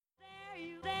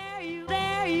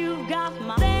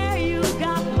there you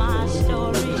got my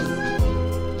story.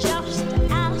 Just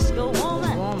ask a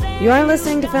woman. You are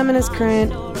listening to Feminist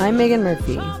Current. I'm Meghan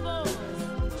Murphy.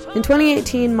 In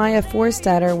 2018, Maya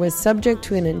Forstater was subject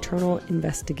to an internal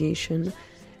investigation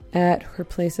at her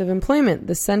place of employment,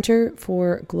 the Center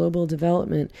for Global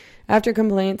Development, after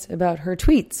complaints about her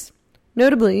tweets.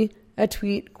 Notably, a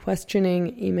tweet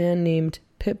questioning a man named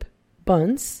Pip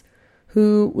Bunce,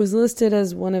 who was listed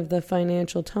as one of the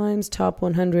Financial Times top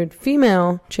 100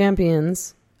 female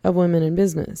champions of women in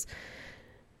business.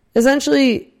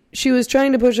 Essentially, she was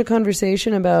trying to push a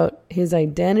conversation about his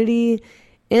identity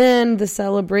and the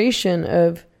celebration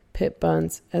of Pip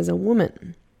Bunce as a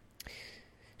woman.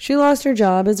 She lost her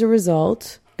job as a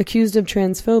result, accused of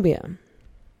transphobia.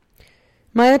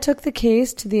 Maya took the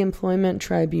case to the Employment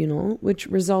Tribunal, which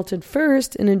resulted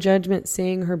first in a judgment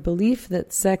saying her belief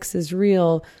that sex is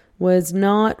real was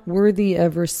not worthy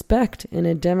of respect in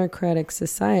a democratic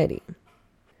society.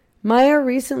 Maya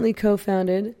recently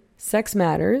co-founded Sex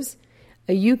Matters,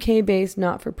 a UK-based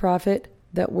not-for-profit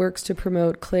that works to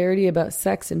promote clarity about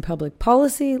sex in public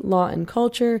policy, law, and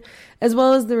culture, as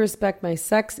well as the Respect My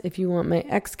Sex If You Want My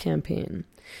Ex campaign.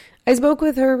 I spoke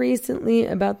with her recently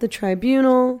about the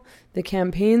tribunal, the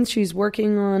campaigns she's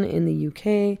working on in the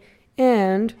UK,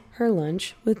 and her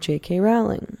lunch with J.K.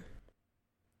 Rowling.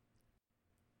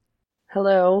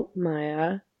 Hello,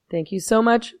 Maya. Thank you so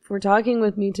much for talking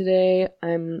with me today.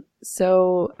 I'm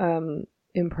so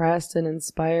impressed and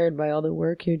inspired by all the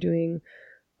work you're doing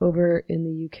over in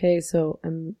the UK, so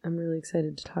I'm really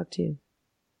excited to talk to you.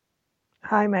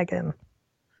 Hi, Megan.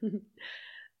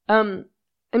 I'm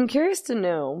curious to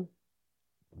know,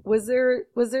 was there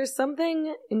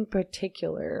something in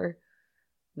particular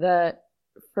that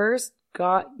first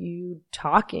got you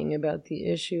talking about the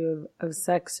issue of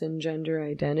sex and gender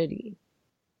identity?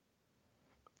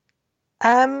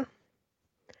 There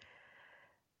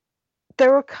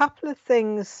were a couple of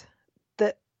things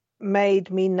that made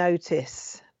me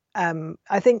notice.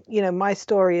 I think, my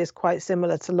story is quite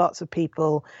similar to lots of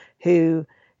people who,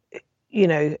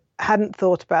 hadn't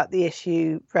thought about the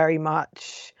issue very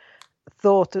much,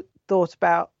 thought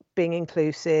about being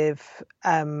inclusive,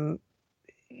 thought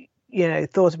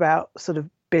about sort of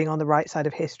being on the right side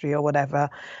of history or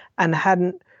whatever, and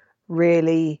hadn't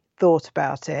really thought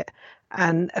about it.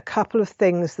 And a couple of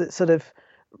things that sort of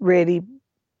really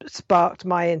sparked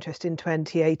my interest in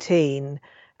 2018.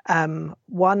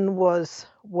 One was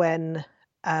when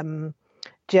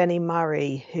Jenny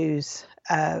Murray, who's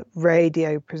a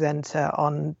radio presenter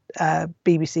on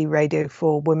BBC Radio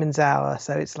 4 Women's Hour,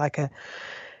 so it's like a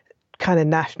kind of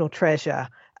national treasure,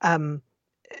 like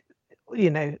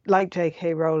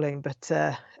J.K. Rowling, but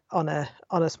on a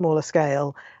smaller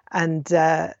scale. And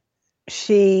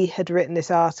she had written this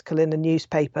article in a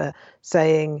newspaper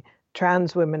saying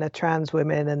trans women are trans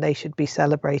women and they should be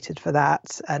celebrated for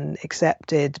that and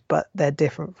accepted, but they're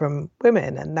different from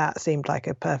women. And that seemed like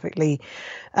a perfectly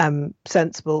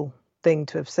sensible thing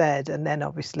to have said. And then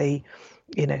obviously,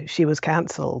 she was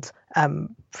cancelled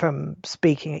from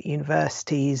speaking at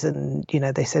universities, and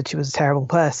they said she was a terrible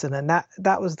person. And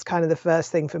that was kind of the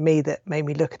first thing for me that made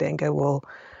me look at it and go, well,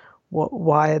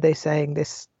 why are they saying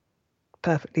this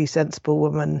perfectly sensible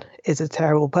woman is a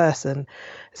terrible person?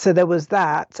 So there was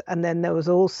that. And then there was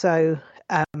also,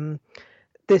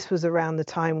 this was around the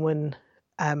time when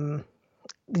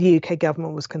the UK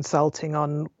government was consulting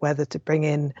on whether to bring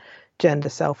in gender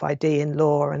self-ID in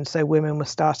law. And so women were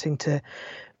starting to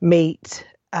meet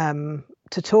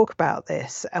to talk about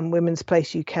this. And Women's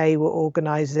Place UK were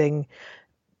organising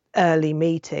early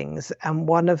meetings. And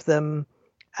one of them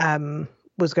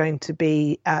was going to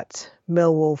be at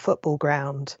Millwall Football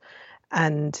Ground,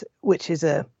 and which is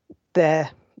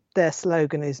their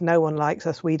slogan is "No one likes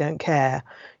us, we don't care."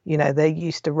 They're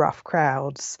used to rough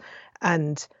crowds.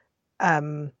 And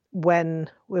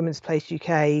when Women's Place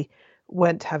UK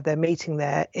went to have their meeting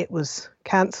there, it was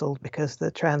cancelled because the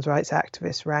trans rights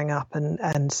activists rang up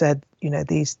and said,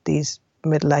 these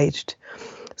middle-aged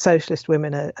socialist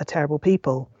women are terrible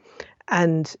people.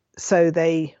 And so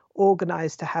they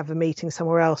organised to have a meeting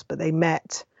somewhere else, but they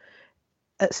met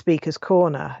at Speaker's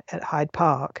Corner at Hyde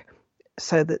Park,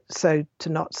 so to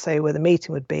not say where the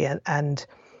meeting would be, and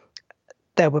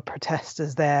there were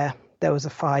protesters there. There was a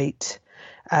fight.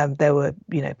 There were,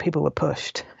 people were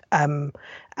pushed,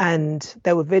 and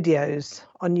there were videos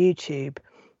on YouTube,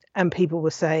 and people were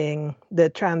saying, the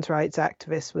trans rights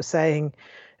activists were saying,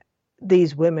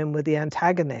 these women were the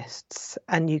antagonists,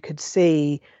 and you could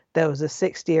see there was a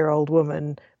 60-year-old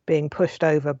woman being pushed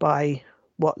over by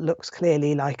what looks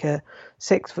clearly like a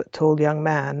 6-foot tall young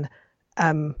man,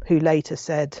 who later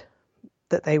said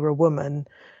that they were a woman.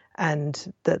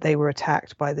 and that they were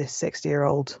attacked by this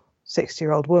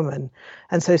 60-year-old woman.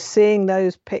 And so seeing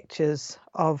those pictures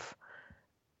of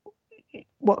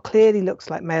what clearly looks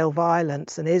like male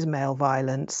violence and is male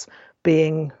violence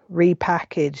being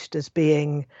repackaged as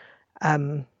being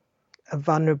a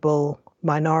vulnerable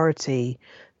minority,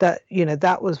 that, you know,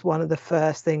 that was one of the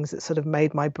first things that sort of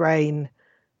made my brain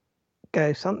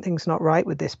go, something's not right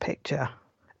with this picture,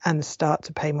 and start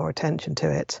to pay more attention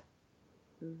to it.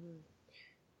 Mm-hmm.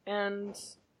 And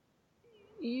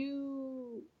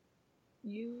you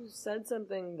said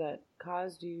something that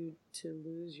caused you to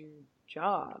lose your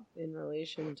job in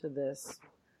relation to this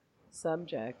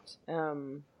subject.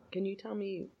 Can you tell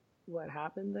me what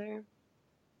happened there?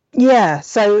 Yeah,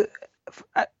 so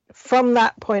from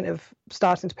that point of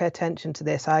starting to pay attention to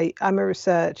this, I'm a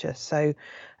researcher, so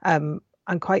I'm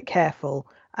quite careful,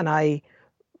 and I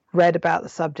read about the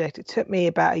subject. It took me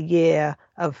about a year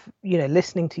of, you know,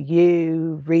 listening to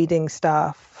you, reading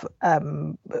stuff,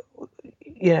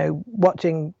 you know,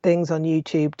 watching things on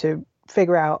YouTube to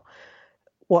figure out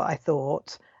what I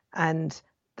thought. And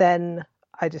then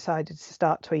I decided to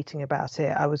start tweeting about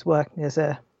it. I was working as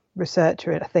a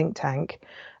researcher at a think tank,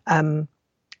 and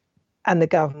the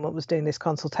government was doing this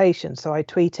consultation. So I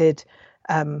tweeted,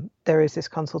 there is this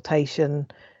consultation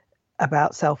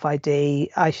about self-ID.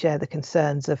 I share the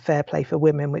concerns of Fair Play for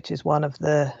Women, which is one of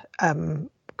the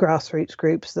grassroots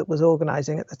groups that was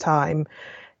organising at the time.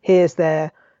 Here's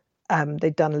their,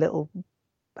 they'd done a little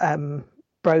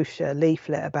brochure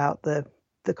leaflet about the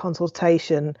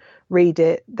consultation. Read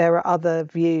it. There are other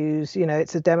views. You know,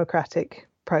 it's a democratic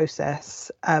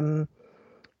process.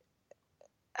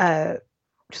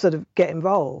 Sort of get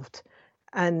involved.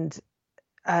 And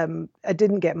I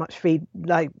didn't get much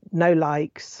no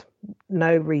likes,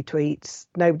 no retweets,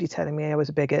 nobody telling me I was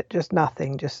a bigot, just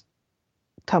nothing, just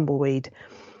tumbleweed.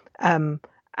 And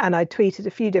I tweeted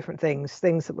a few different things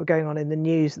that were going on in the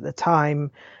news at the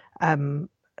time,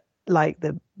 like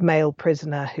the male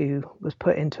prisoner who was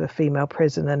put into a female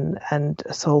prison and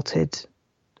assaulted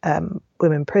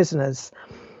women prisoners.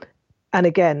 And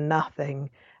again,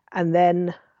 nothing. And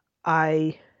then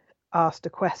I asked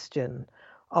a question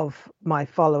of my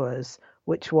followers,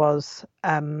 which was,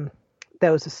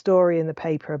 there was a story in the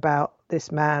paper about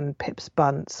this man,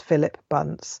 Philip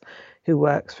Bunce, who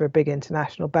works for a big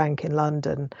international bank in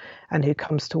London and who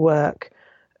comes to work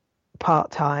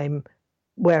part-time,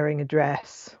 wearing a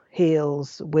dress,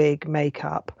 heels, wig,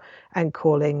 makeup, and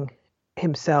calling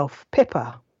himself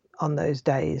Pippa on those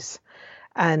days.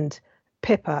 And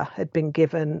Pippa had been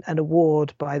given an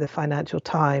award by the Financial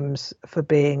Times for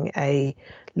being a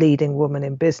leading woman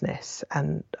in business.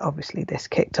 And obviously this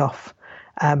kicked off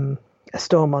a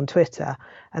storm on Twitter.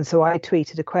 And so I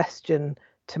tweeted a question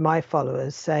to my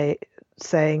followers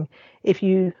saying, if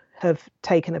you have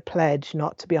taken a pledge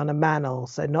not to be on a manel,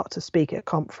 so not to speak at a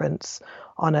conference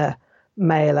on a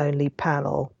male-only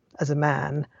panel as a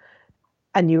man,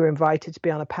 and you were invited to be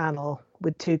on a panel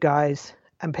with two guys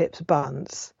and Pip's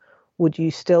Bunce, would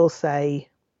you still say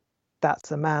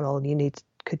that's a manel?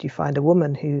 Could you find a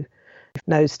woman who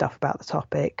knows stuff about the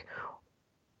topic,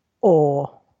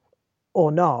 or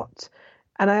not?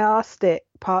 And I asked it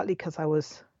partly because I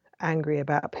was angry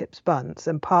about Pip's Bunce,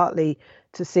 and partly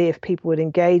to see if people would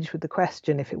engage with the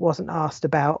question if it wasn't asked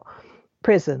about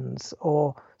prisons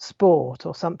or sport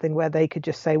or something where they could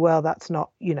just say, well, that's not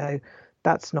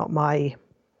my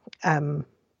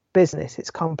business,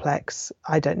 it's complex,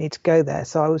 I don't need to go there.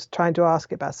 So I was trying to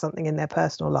ask about something in their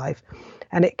personal life,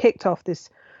 and it kicked off this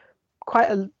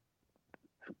quite a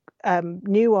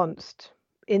nuanced,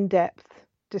 in-depth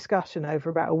discussion over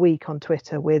about a week on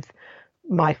Twitter with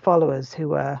my followers who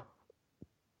were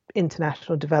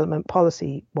international development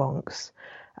policy wonks,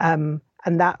 and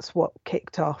that's what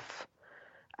kicked off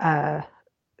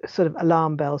sort of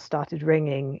alarm bells started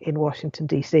ringing in Washington,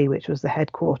 D.C., which was the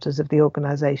headquarters of the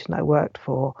organization I worked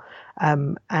for.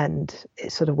 And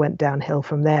it sort of went downhill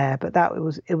from there. But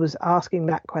it was asking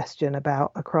that question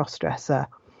about a cross-dresser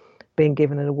being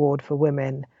given an award for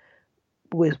women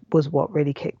was what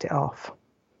really kicked it off.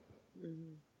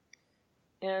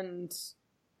 Mm-hmm.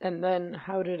 And then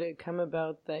how did it come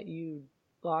about that you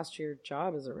lost your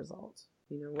job as a result?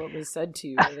 You know, what was said to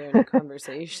you? Were there any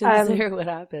conversations there? What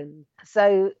happened?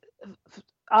 So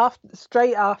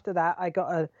straight after that, I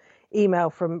got an email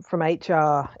from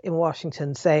HR in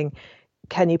Washington saying,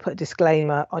 can you put a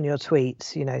disclaimer on your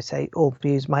tweets, you know, say all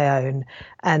views my own,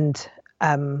 and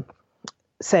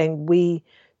saying we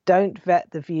don't vet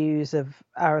the views of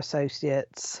our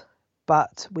associates,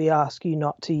 but we ask you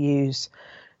not to use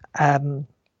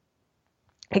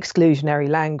exclusionary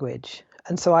language.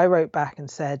 And so I wrote back and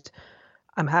said,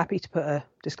 I'm happy to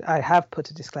I have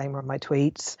put a disclaimer on my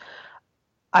tweets.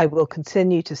 I will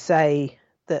continue to say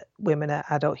that women are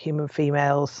adult human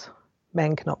females,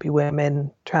 men cannot be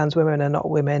women, trans women are not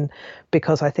women,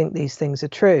 because I think these things are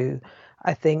true.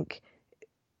 I think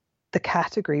the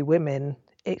category women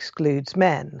excludes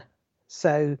men.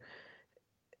 So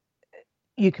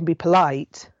you can be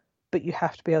polite, but you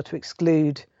have to be able to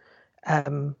exclude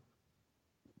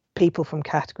people from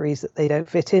categories that they don't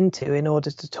fit into in order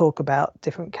to talk about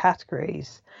different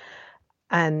categories.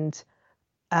 And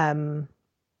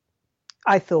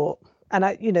I thought,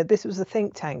 this was a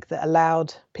think tank that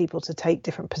allowed people to take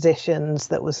different positions,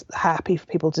 that was happy for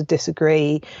people to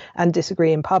disagree and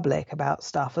disagree in public about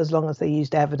stuff, as long as they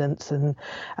used evidence and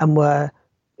were,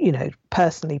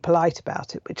 personally polite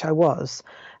about it, which I was.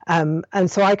 And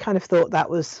so I kind of thought that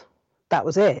was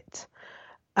it.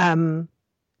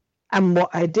 And what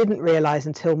I didn't realize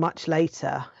until much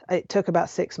later, it took about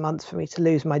 6 months for me to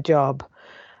lose my job.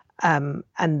 And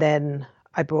then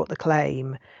I brought the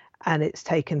claim, and it's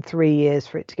taken 3 years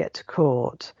for it to get to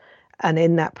court. And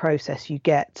in that process, you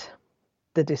get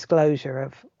the disclosure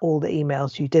of all the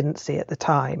emails you didn't see at the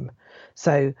time.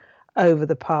 So over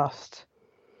the past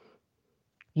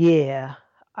year,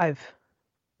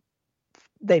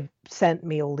 they've sent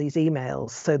me all these emails.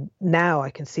 So now I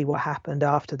can see what happened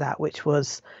after that, which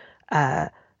was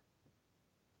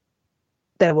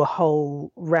there were whole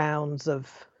rounds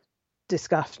of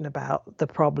discussion about the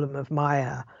problem of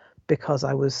Maya because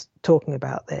I was talking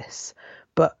about this.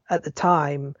 But at the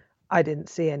time, I didn't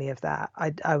see any of that.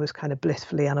 I was kind of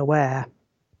blissfully unaware.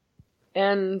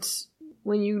 And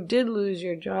when you did lose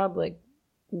your job,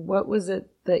 what was it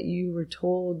that you were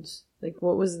told?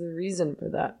 What was the reason for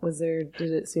that?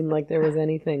 Did it seem like there was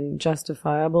anything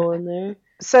justifiable in there?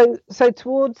 So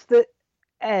towards the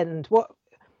end,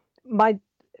 my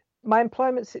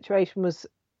employment situation was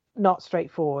not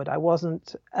straightforward. I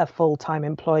wasn't a full-time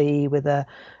employee with a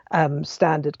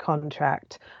standard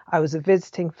contract. I was a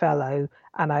visiting fellow,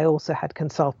 and I also had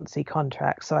consultancy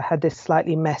contracts. So I had this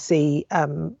slightly messy,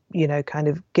 kind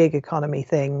of gig economy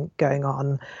thing going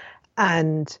on.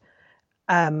 And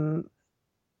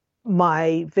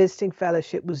my visiting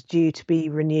fellowship was due to be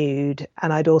renewed,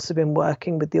 and I'd also been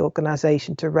working with the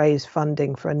organisation to raise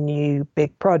funding for a new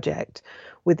big project,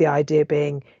 with the idea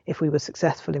being if we were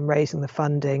successful in raising the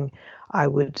funding, I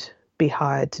would be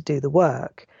hired to do the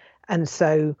work. And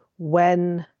so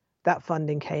when that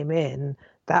funding came in,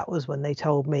 that was when they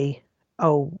told me,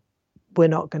 oh, we're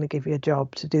not going to give you a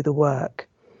job to do the work,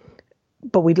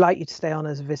 but we'd like you to stay on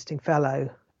as a visiting fellow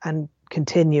and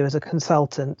continue as a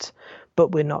consultant,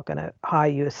 but we're not going to hire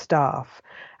you as staff.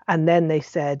 And then they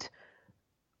said,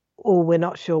 oh, we're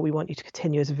not sure we want you to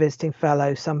continue as a visiting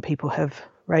fellow. Some people have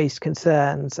raised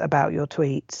concerns about your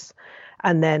tweets.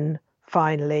 And then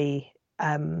finally,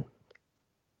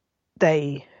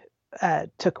 they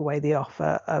took away the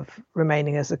offer of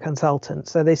remaining as a consultant.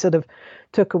 So they sort of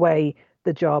took away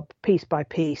the job piece by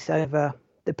piece over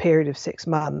the period of 6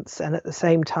 months. And at the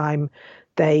same time,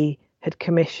 they had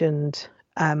commissioned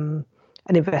an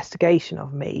investigation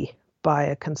of me by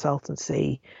a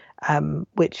consultancy,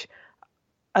 which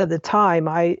at the time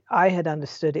I had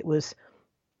understood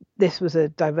this was a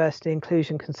diversity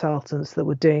inclusion consultants that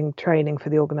were doing training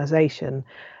for the organisation.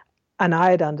 And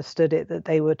I had understood it that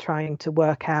they were trying to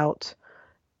work out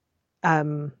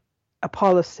a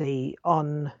policy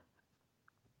on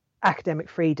academic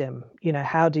freedom.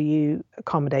 How do you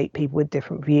accommodate people with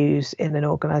different views in an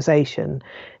organisation,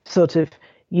 sort of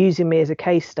using me as a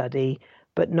case study,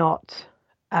 but not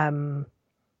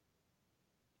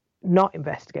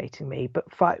investigating me. But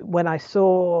when I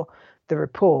saw the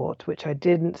report, which I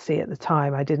didn't see at the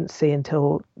time, I didn't see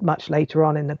until much later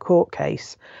on in the court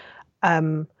case,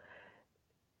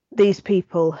 these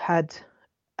people had,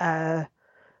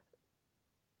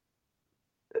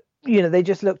 they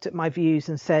just looked at my views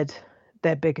and said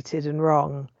they're bigoted and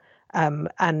wrong.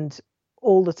 And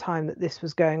all the time that this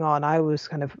was going on, I was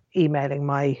kind of emailing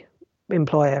my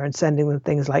employer and sending them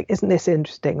things like, isn't this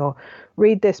interesting? Or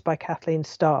read this by Kathleen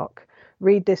Stock,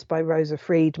 read this by Rosa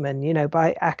Friedman,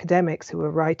 by academics who were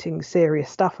writing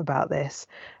serious stuff about this.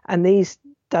 And these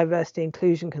diversity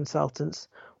inclusion consultants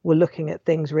were looking at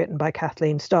things written by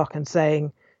Kathleen Stock and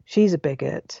saying, she's a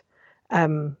bigot.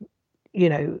 Even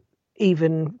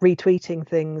retweeting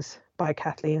things by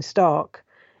Kathleen Stock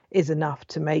is enough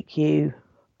to make you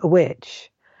a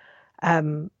witch.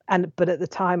 But at the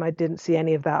time I didn't see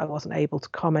any of that. I wasn't able to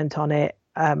comment on it.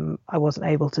 I wasn't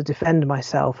able to defend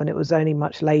myself. And it was only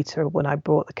much later when I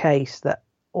brought the case that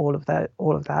all of that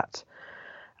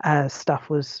stuff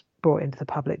was brought into the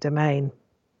public domain.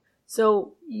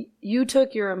 So you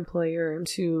took your employer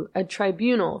to a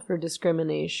tribunal for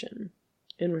discrimination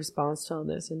in response to all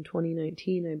this in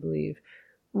 2019, I believe.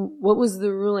 What was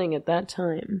the ruling at that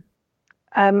time?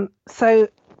 So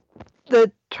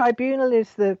the tribunal is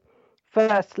the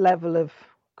first level of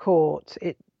court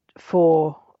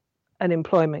for an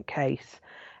employment case.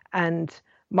 And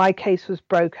my case was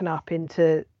broken up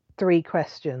into 3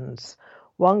 questions.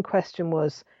 One question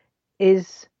was,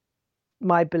 is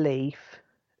my belief,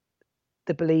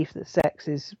 the belief that sex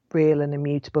is real and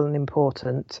immutable and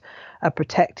important, a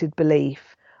protected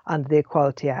belief under the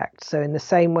Equality Act? So in the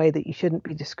same way that you shouldn't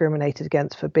be discriminated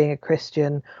against for being a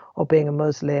Christian or being a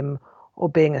Muslim or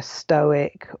being a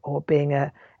Stoic or being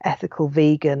a ethical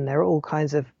vegan, there are all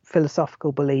kinds of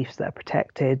philosophical beliefs that are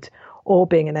protected, or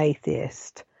being an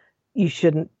atheist, you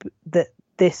shouldn't, that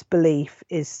this belief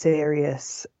is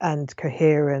serious and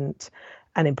coherent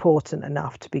and important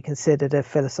enough to be considered a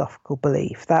philosophical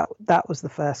belief. That was the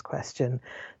first question.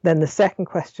 Then the second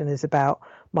question is about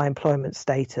my employment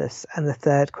status, and the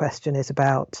third question is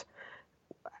about,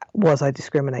 was I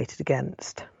discriminated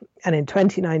against? And in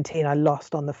 2019, I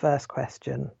lost on the first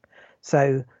question.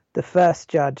 So the first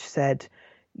judge said,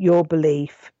 your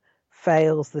belief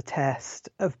fails the test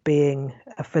of being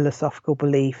a philosophical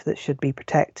belief that should be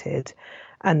protected.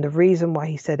 And the reason why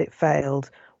he said it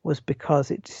failed was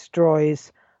because it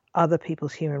destroys other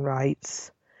people's human rights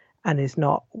and is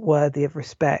not worthy of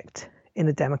respect in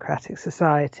a democratic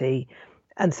society.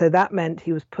 And so that meant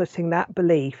he was putting that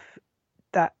belief,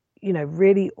 that, you know,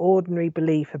 really ordinary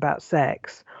belief about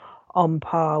sex, on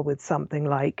par with something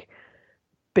like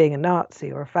being a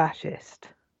Nazi or a fascist,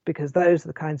 because those are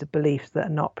the kinds of beliefs that are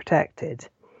not protected.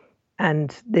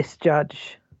 And this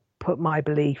judge put my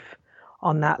belief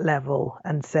on that level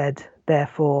and said,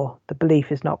 therefore, the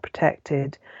belief is not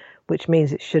protected, which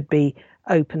means it should be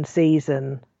open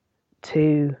season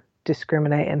to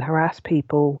discriminate and harass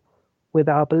people with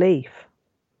our belief.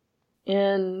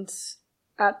 And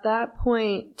at that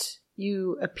point,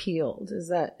 you appealed. Is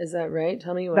that right?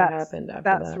 Tell me what happened after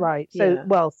that. That's right. So,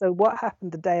 yeah. So what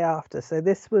happened the day after? So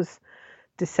this was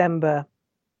December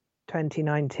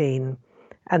 2019,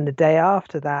 and the day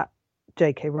after that,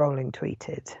 J.K. Rowling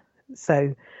tweeted.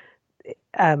 So,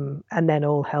 and then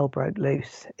all hell broke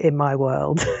loose in my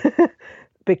world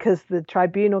because the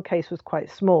tribunal case was quite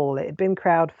small. It had been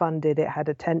crowdfunded. It had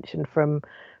attention from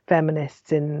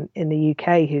feminists in the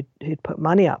UK who'd put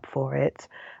money up for it,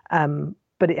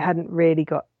 but it hadn't really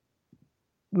got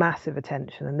massive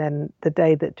attention. And then the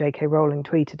day that J.K. Rowling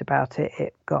tweeted about it,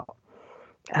 it got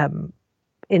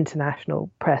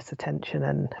international press attention,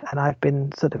 and I've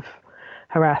been sort of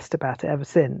harassed about it ever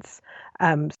since.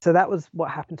 So that was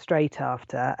what happened straight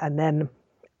after, and then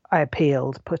I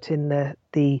appealed, put in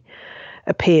the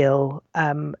appeal,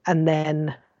 and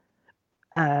then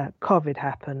COVID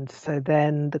happened. So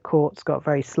then the courts got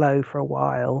very slow for a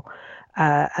while,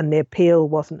 and the appeal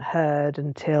wasn't heard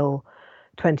until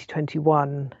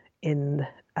 2021 in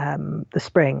the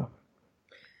spring.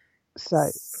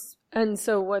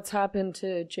 So what's happened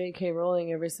to J.K.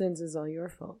 Rowling ever since is all your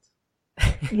fault.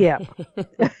 Yeah,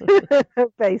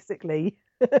 basically.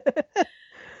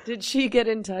 Did she get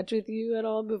in touch with you at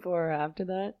all before or after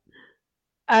that?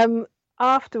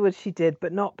 Afterwards she did,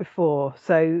 but not before.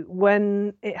 So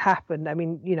when it happened, I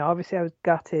mean, you know, obviously I was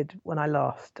gutted when I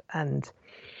lost, and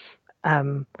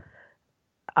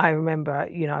I remember,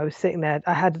 you know, I was sitting there,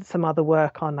 I had some other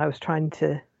work on, I was trying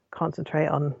to concentrate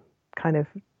on kind of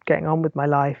getting on with my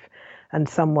life, and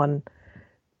someone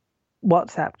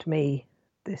WhatsApped me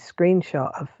this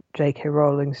screenshot of J.K.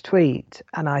 Rowling's tweet,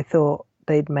 and I thought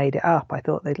they'd made it up. I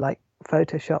thought they'd like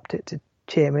photoshopped it to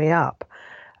cheer me up.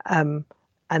 And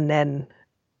then,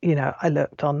 you know, I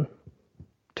looked on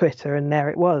Twitter and there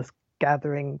it was,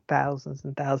 gathering thousands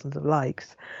and thousands of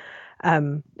likes.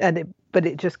 But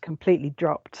it just completely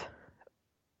dropped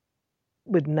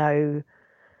with no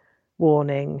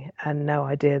warning and no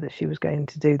idea that she was going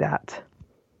to do that.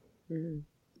 Mm-hmm.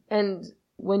 And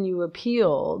when you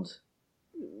appealed,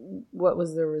 what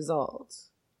was the result?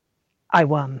 I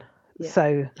won. Yeah.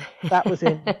 So that was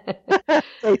in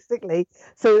basically.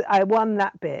 So I won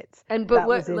that bit. And but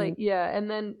what like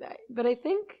and then but I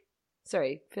think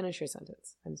sorry, finish your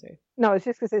sentence. I'm sorry. No, I was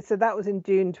just gonna say, so that was in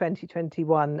June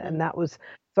 2021, and that was,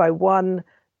 so I won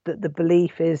that the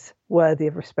belief is worthy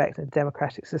of respect in a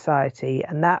democratic society,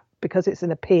 and that, because it's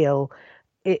an appeal,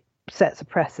 it sets a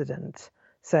precedent.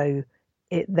 So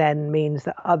it then means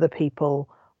that other people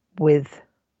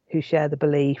who share the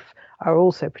belief are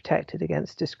also protected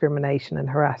against discrimination and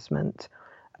harassment.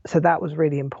 So that was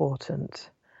really important.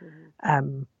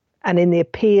 Mm-hmm. And in the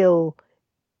appeal,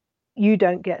 you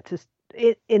don't get to,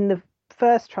 in the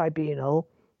first tribunal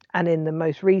and in the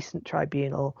most recent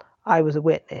tribunal, I was a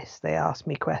witness. They asked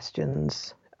me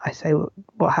questions. I say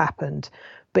what happened.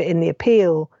 But in the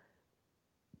appeal,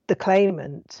 the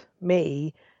claimant,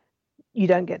 me, you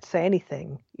don't get to say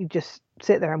anything. You just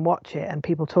sit there and watch it, and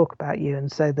people talk about you.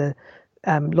 And so the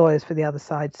lawyers for the other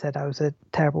side said I was a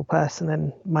terrible person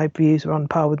and my views were on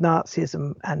par with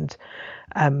Nazism. And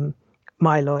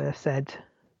my lawyer said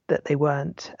that they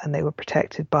weren't, and they were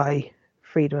protected by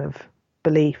freedom of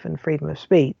belief and freedom of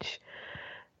speech.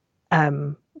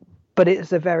 But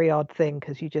it's a very odd thing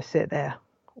because you just sit there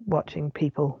watching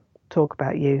people talk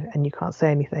about you and you can't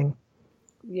say anything.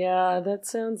 Yeah, that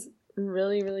sounds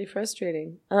really, really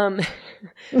frustrating.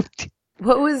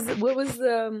 What was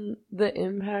the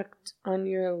impact on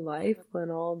your life when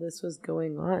all this was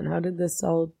going on? How did this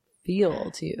all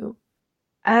feel to you?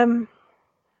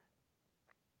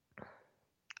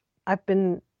 I've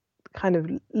been kind of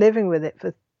living with it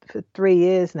for 3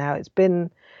 years now. It's been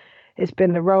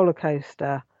a roller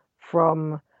coaster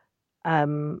from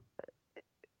the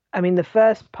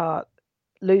first part,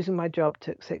 losing my job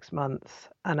took 6 months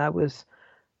and I was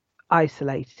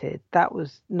isolated. That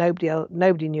was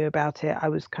nobody knew about it. I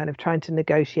was kind of trying to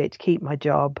negotiate to keep my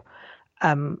job.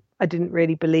 I didn't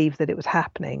really believe that it was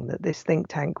happening, that this think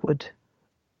tank would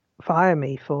fire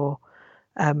me for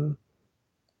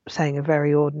saying a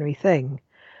very ordinary thing.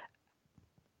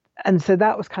 And so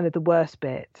that was kind of the worst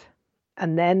bit.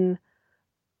 And then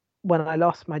when I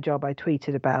lost my job, I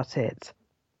tweeted about it.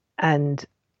 And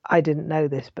I didn't know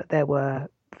this, but there were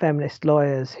feminist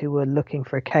lawyers who were looking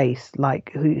for a case,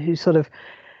 like who sort of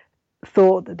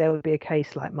thought that there would be a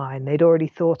case like mine. They'd already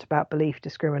thought about belief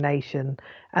discrimination,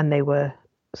 and they were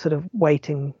sort of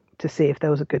waiting to see if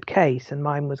there was a good case, and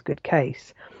mine was a good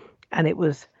case. And it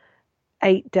was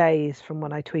 8 days from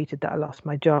when I tweeted that I lost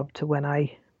my job to when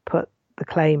I put the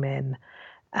claim in.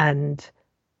 And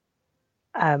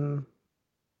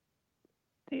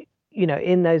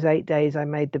in those 8 days, I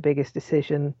made the biggest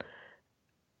decision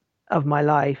of my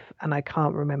life, and I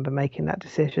can't remember making that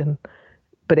decision,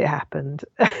 but it happened.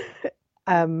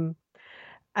 And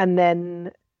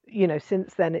then,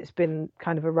 since then, it's been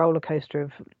kind of a roller coaster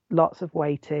of lots of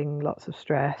waiting, lots of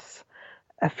stress,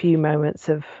 a few moments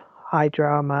of high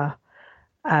drama,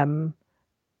 and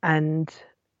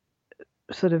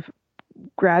sort of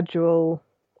gradual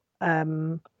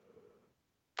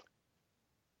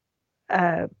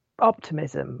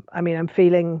optimism. I'm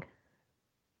feeling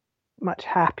much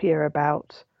happier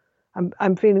about.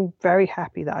 I'm feeling very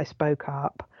happy that I spoke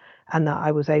up and that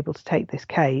I was able to take this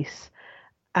case,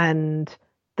 and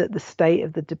that the state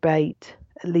of the debate,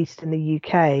 at least in the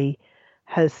UK,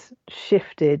 has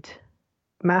shifted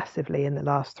massively in the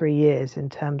last 3 years in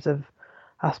terms of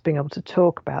us being able to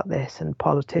talk about this, and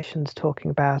politicians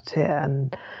talking about it,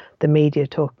 and the media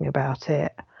talking about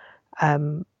it.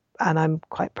 And I'm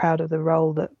quite proud of the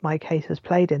role that my case has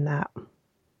played in that.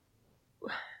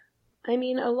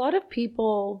 A lot of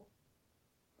people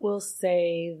will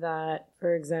say that,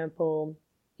 for example,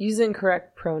 using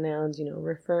correct pronouns,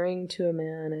 referring to a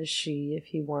man as she if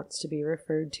he wants to be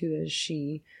referred to as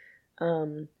she,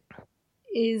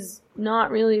 is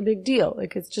not really a big deal.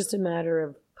 Like, it's just a matter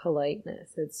of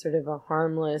politeness. It's sort of a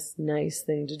harmless, nice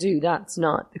thing to do. That's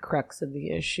not the crux of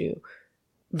the issue.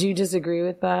 Do you disagree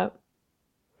with that?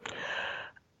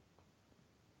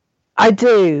 I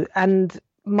do. And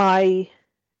my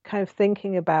kind of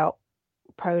thinking about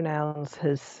pronouns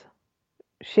has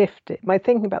shifted. My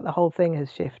thinking about the whole thing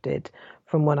has shifted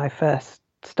from when I first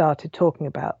started talking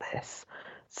about this.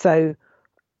 So,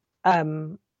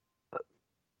 when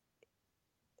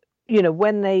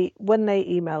they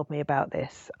emailed me about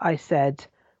this, I said,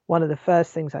 one of the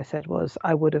first things I said was,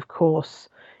 I would, of course,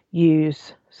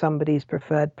 use somebody's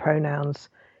preferred pronouns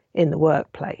in the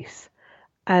workplace.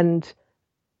 And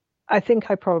I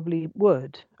think I probably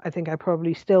would. I think I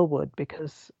probably still would,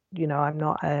 because, I'm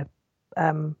not I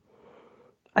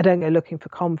don't go looking for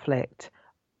conflict,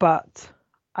 but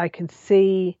I can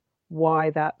see why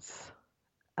that's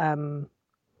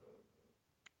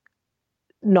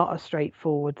not a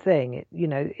straightforward thing.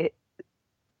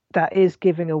 That is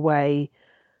giving away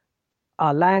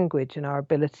our language and our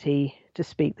ability to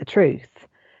speak the truth.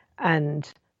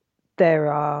 And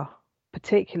there are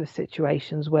particular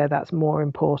situations where that's more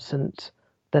important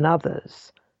than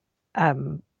others.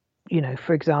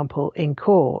 For example, in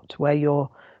court, where you're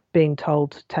being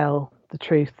told to tell the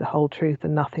truth, the whole truth,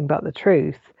 and nothing but the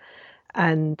truth.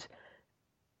 And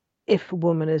if a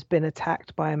woman has been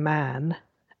attacked by a man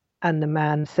and the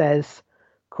man says,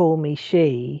 call me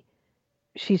she,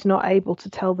 she's not able to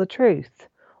tell the truth.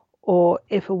 Or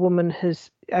if a woman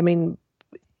is getting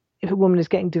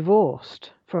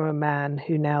divorced, from a man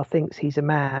who now thinks he's a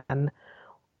man,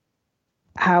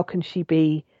 how can she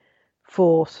be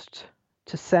forced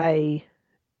to say,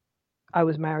 I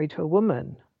was married to a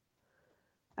woman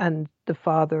and the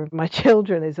father of my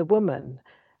children is a woman?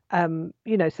 So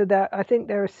I think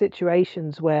there are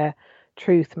situations where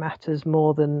truth matters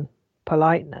more than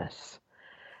politeness.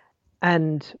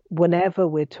 And whenever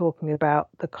we're talking about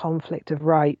the conflict of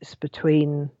rights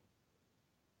between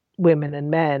women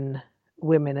and men,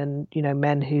 women and,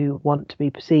 men who want to be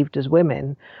perceived as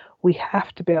women, we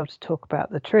have to be able to talk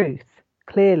about the truth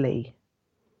clearly.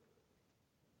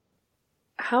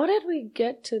 How did we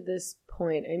get to this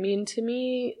point? I mean, to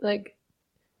me, like,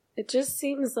 it just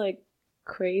seems like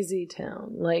crazy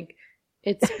town. Like,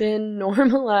 it's been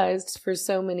normalized for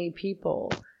so many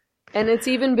people. And it's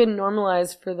even been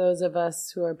normalized for those of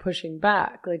us who are pushing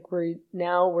back. Like, we're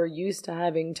used to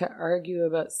having to argue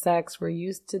about sex. We're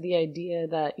used to the idea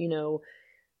that,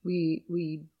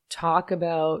 we talk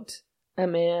about a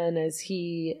man as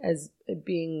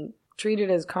being treated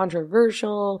as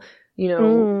controversial,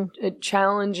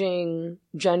 challenging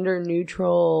gender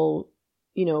neutral,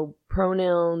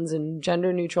 pronouns and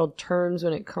gender neutral terms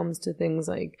when it comes to things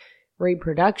like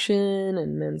reproduction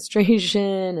and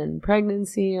menstruation and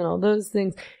pregnancy and all those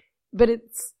things. But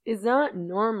it's not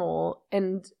normal.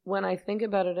 And when I think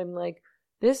about it, I'm like,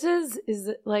 this is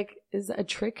a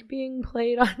trick being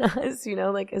played on us?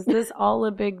 Is this all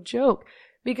a big joke?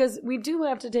 Because we do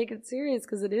have to take it serious,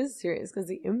 because it is serious, because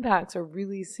the impacts are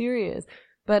really serious.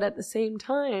 But at the same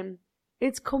time,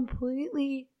 it's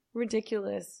completely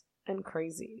ridiculous and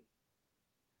crazy.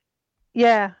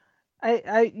 Yeah.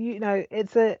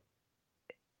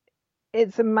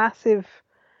 It's a massive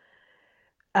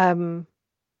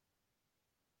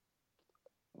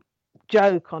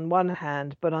joke on one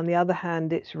hand, but on the other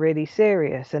hand, it's really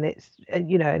serious, and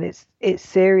it's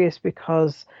serious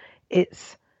because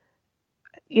it's,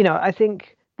 I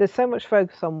think there's so much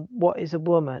focus on what is a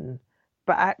woman,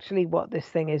 but actually what this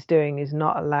thing is doing is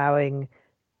not allowing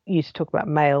you to talk about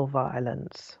male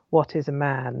violence. What is a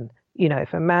man?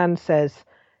 If a man says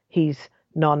he's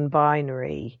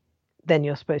non-binary, then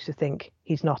you're supposed to think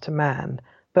he's not a man.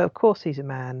 But of course he's a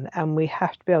man, and we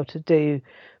have to be able to do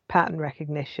pattern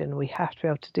recognition. We have to be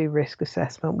able to do risk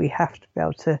assessment. We have to be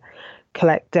able to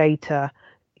collect data.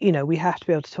 We have to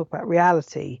be able to talk about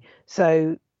reality.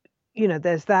 So,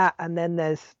 there's that, and then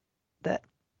there's that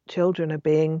children are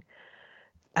being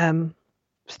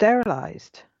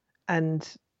sterilized and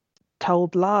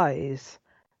told lies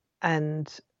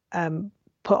and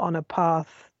put on a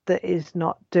path that is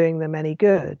not doing them any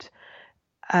good.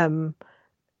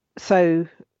 So,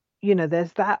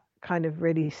 there's that kind of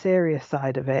really serious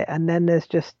side of it. And then there's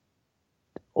just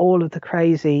all of the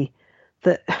crazy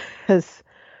that has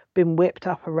been whipped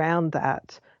up around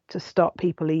that to stop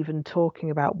people even talking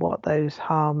about what those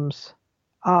harms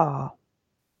are.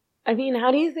 I mean,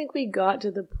 how do you think we got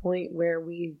to the point where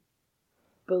we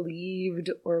believed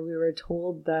or we were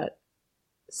told that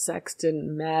sex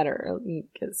didn't matter?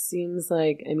 It seems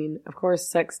like, of course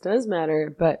sex does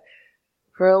matter, but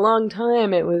for a long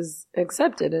time it was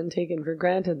accepted and taken for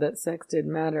granted that sex did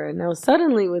matter. And now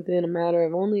suddenly, within a matter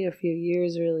of only a few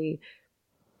years, really,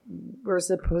 we're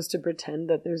supposed to pretend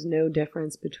that there's no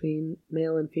difference between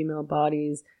male and female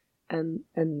bodies, and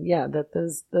yeah, that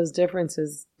those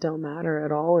differences don't matter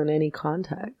at all in any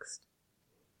context.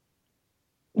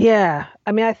 Yeah,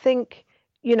 I think,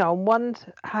 on one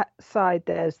side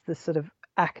there's the sort of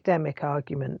academic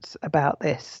arguments about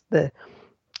this, the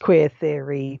queer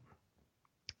theory,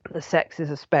 the sex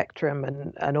is a spectrum,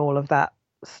 and all of that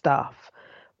stuff,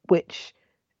 which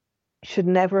should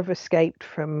never have escaped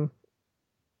from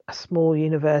a small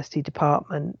university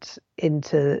department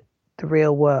into the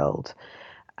real world.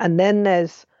 And then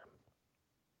there's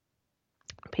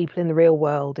people in the real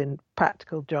world in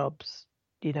practical jobs,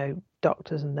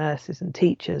 doctors and nurses and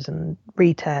teachers and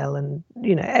retail and,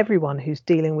 everyone who's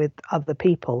dealing with other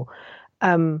people,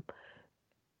 who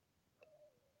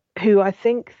I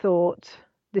think thought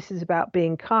this is about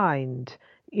being kind.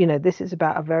 This is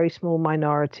about a very small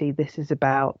minority. This is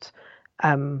about,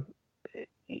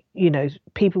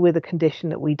 people with a condition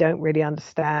that we don't really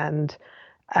understand.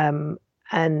 And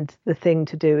the thing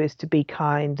to do is to be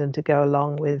kind and to go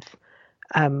along with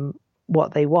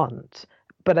what they want.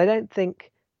 But I don't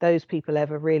think those people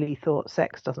ever really thought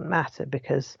sex doesn't matter,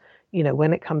 because,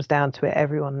 when it comes down to it,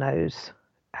 everyone knows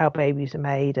how babies are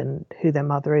made and who their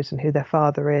mother is and who their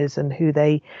father is and who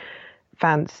they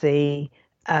fancy,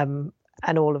 and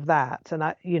all of that. And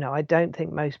I don't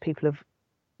think most people have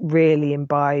really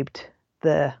imbibed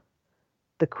the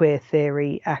queer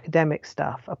theory academic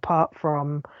stuff, apart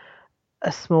from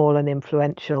a small and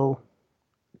influential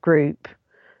group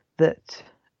that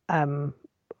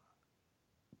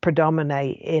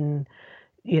predominate in,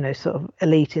 sort of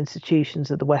elite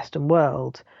institutions of the Western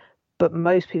world, but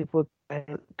most people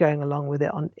are going along with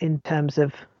it in terms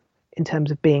of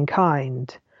being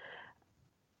kind.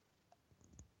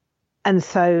 And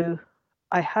so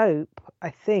I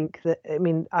think that,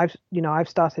 I've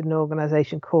started an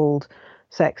organization called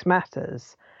Sex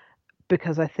Matters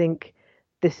because I think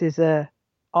this is a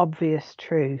obvious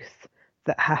truth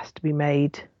that has to be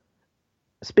made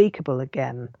speakable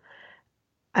again.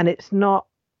 And it's not,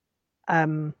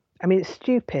 it's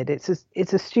stupid.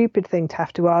 It's a stupid thing to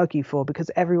have to argue for because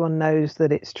everyone knows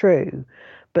that it's true,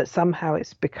 but somehow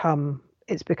it's become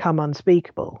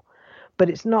unspeakable. But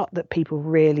it's not that people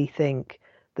really think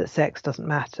that sex doesn't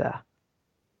matter.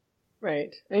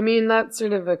 Right. I mean, that's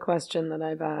sort of a question that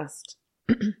I've asked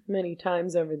many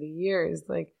times over the years.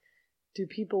 Like, do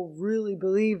people really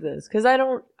believe this? Because I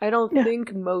don't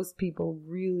think most people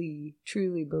really,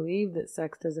 truly believe that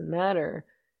sex doesn't matter.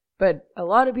 But a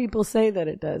lot of people say that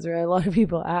it does, or a lot of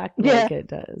people act like it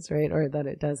does, right? Or that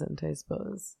it doesn't, I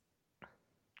suppose.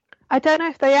 I don't know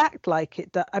if they act like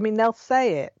it does. I mean, they'll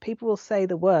say it. People will say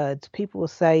the words. People will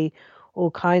say all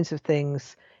kinds of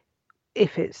things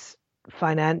if it's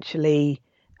financially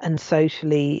and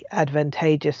socially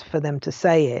advantageous for them to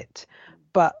say it.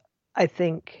 But I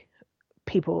think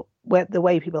the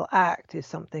way people act is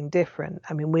something different.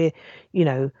 I mean,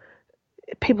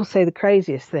 people say the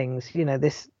craziest things.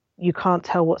 You can't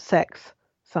tell what sex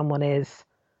someone is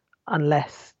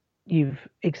unless you've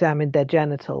examined their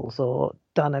genitals or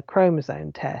done a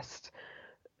chromosome test,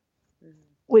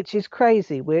 which is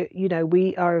crazy.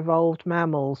 We are evolved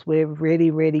mammals. We're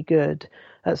really, really good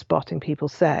at spotting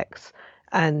people's sex,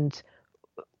 and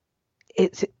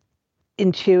it's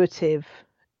intuitive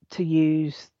to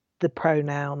use the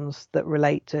pronouns that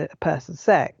relate to a person's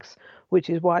sex, which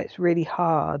is why it's really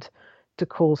hard to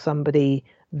call somebody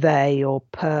they or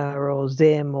per or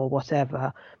zim or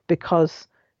whatever, because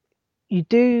you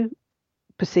do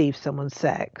perceive someone's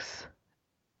sex.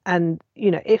 And,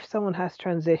 if someone has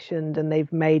transitioned and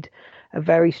they've made a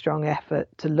very strong effort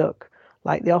to look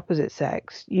like the opposite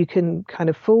sex, you can kind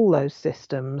of fool those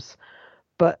systems.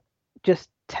 But just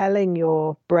telling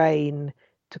your brain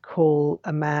to call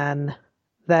a man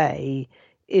they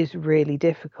is really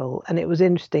difficult. And it was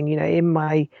interesting,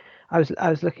 I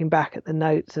was looking back at the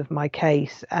notes of my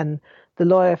case, and the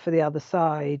lawyer for the other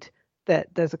side, that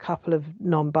there's a couple of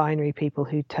non-binary people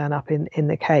who turn up in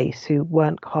the case who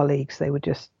weren't colleagues, they were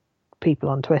just people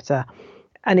on Twitter,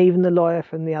 and even the lawyer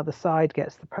from the other side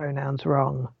gets the pronouns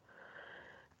wrong.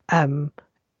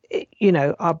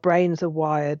 Our brains are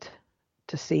wired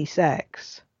to see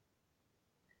sex.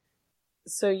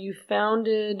 So you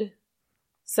founded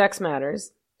Sex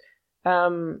Matters.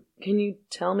 Can you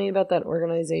tell me about that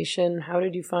organization? How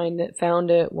did you found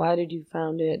it? Why did you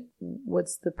found it?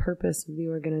 What's the purpose of the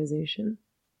organization?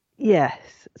 Yes.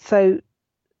 So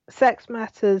Sex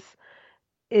Matters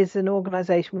is an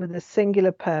organization with a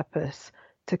singular purpose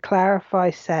to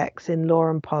clarify sex in law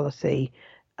and policy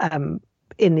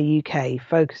in the UK,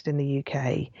 focused in the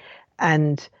UK.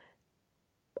 And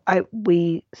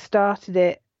we started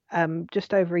it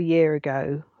just over a year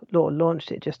ago,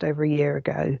 launched it just over a year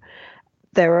ago.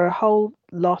 There are a whole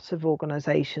lot of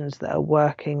organisations that are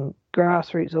working,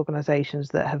 grassroots organisations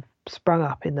that have sprung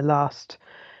up in the last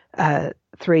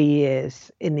 3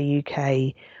 years in the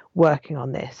UK working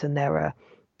on this. And there are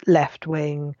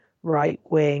left-wing,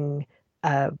 right-wing,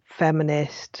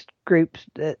 feminist groups,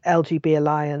 LGB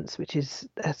Alliance, which is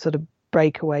a sort of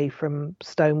breakaway from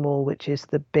Stonewall, which is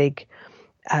the big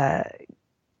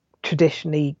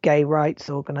traditionally gay rights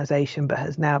organisation, but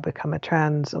has now become a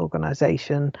trans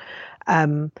organisation.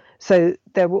 So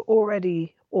there were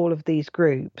already all of these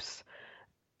groups,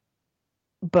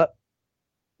 but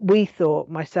we thought,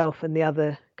 myself and the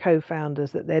other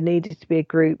co-founders, that there needed to be a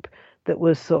group that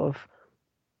was sort of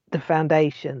the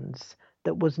foundations,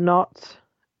 that was not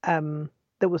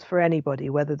that was for anybody,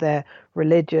 whether they're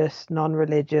religious,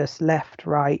 non-religious, left,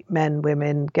 right, men,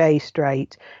 women, gay,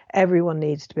 straight. Everyone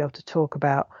needs to be able to talk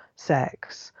about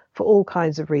sex for all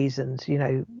kinds of reasons,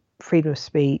 freedom of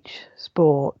speech,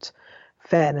 sport,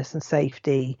 fairness and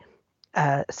safety,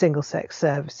 single sex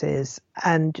services,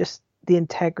 and just the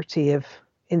integrity of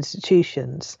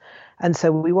institutions. And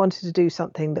so we wanted to do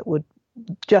something that would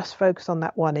just focus on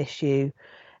that one issue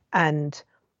and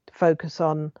focus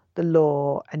on the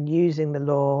law and using the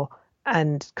law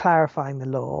and clarifying the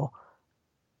law,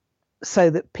 so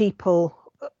that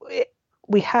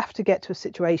we have to get to a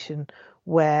situation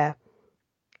where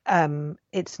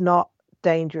it's not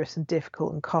dangerous and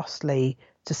difficult and costly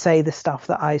to say the stuff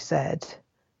that I said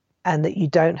and that you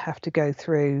don't have to go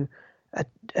through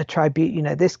a tribunal. You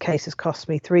know, this case has cost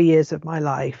me 3 years of my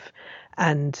life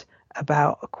and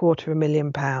about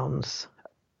 £250,000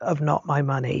 of not my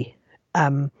money.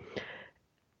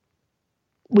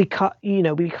 We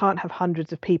can't have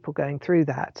hundreds of people going through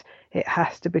that. It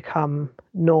has to become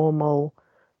normal,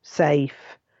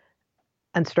 safe,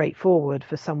 and straightforward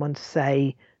for someone to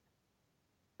say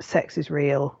sex is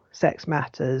real, sex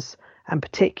matters, and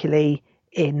particularly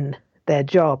in their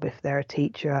job, if they're a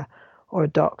teacher or a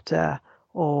doctor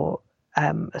or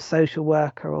a social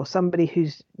worker or somebody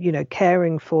who's, you know,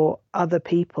 caring for other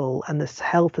people and the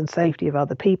health and safety of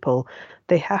other people,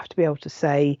 they have to be able to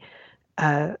say,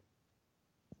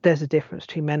 there's a difference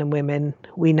between men and women.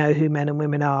 We know who men and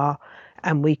women are,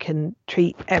 and we can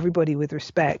treat everybody with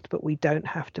respect, but we don't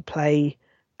have to play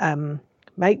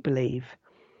make believe.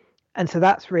 And so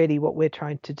that's really what we're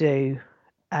trying to do,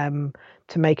 to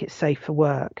make it safe for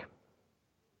work.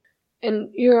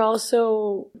 And you're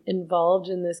also involved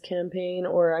in this campaign,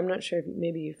 or I'm not sure if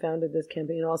maybe you founded this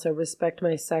campaign, also Respect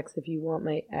My Sex If You Want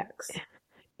My Ex.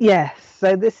 Yes.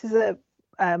 So this is a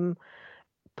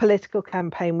political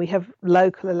campaign. We have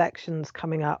local elections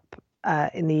coming up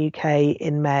in the UK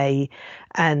in May,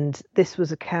 and this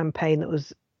was a campaign that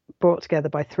was brought together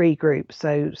by 3 groups.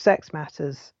 So Sex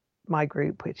Matters, my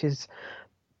group, which is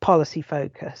policy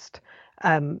focused.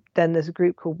 Then there's a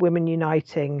group called Women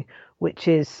Uniting, which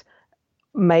is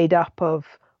made up of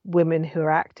women who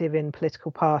are active in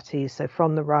political parties, so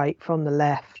from the right, from the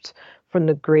left, from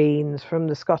the Greens, from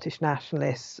the Scottish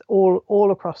Nationalists,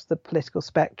 all across the political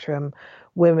spectrum,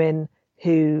 women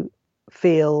who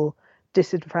feel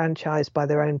disenfranchised by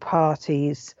their own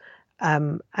parties,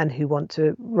 and who want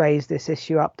to raise this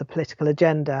issue up the political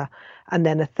agenda. And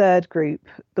then a third group,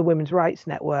 the Women's Rights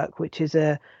Network, which is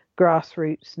a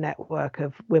grassroots network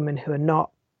of women who are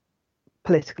not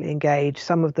politically engaged.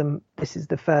 Some of them, this is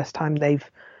the first time they've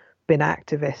been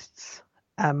activists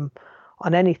on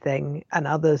anything, and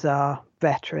others are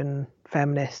veteran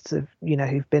feminists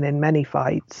who've been in many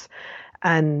fights.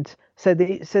 And so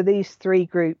these 3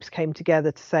 groups came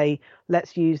together to say,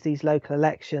 let's use these local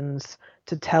elections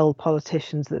to tell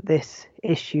politicians that this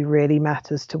issue really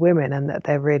matters to women and that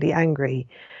they're really angry.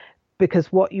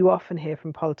 Because what you often hear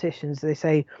from politicians, they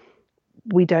say,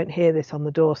 we don't hear this on the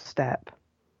doorstep.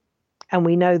 And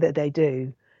we know that they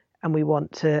do, and we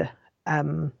want to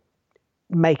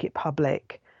make it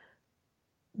public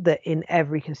that in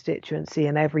every constituency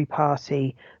and every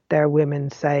party, there are women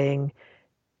saying,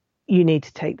 you need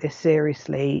to take this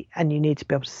seriously, and you need to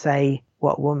be able to say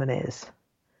what a woman is.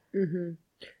 Mm-hmm.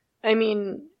 I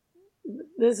mean,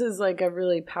 this is like a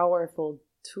really powerful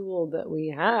tool that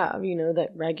we have, that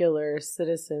regular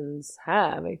citizens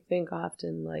have. I think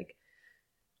often, like,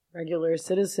 regular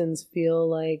citizens feel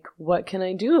like, what can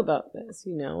I do about this?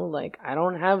 Like, I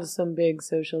don't have some big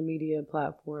social media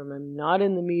platform. I'm not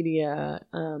in the media.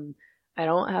 I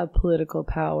don't have political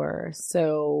power.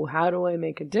 So how do I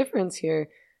make a difference here?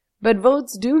 But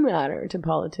votes do matter to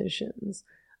politicians.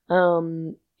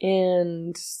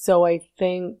 And so I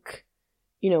think,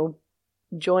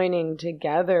 joining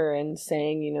together and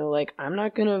saying, like, I'm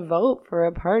not going to vote for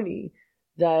a party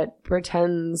that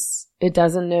pretends it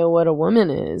doesn't know what a woman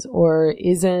is or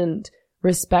isn't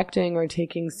respecting or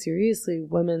taking seriously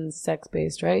women's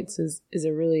sex-based rights is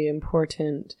a really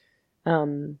important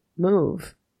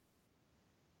move.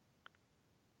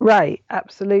 Right,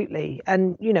 absolutely.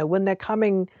 And, when they're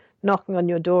coming, knocking on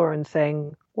your door and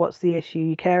saying, what's the issue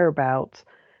you care about?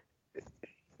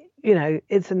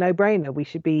 It's a no-brainer. We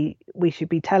should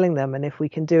be telling them. And if we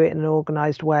can do it in an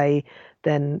organized way,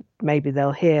 then maybe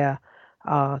they'll hear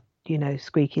our,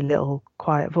 squeaky little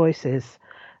quiet voices.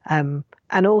 And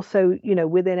also,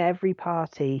 within every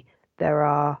party, there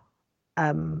are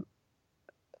men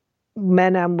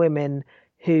and women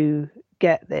who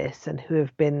get this and who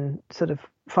have been sort of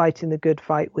fighting the good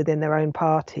fight within their own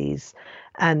parties.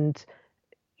 And,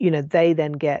 they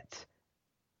then get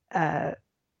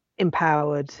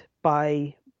empowered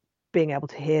by being able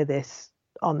to hear this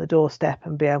on the doorstep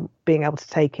and being able to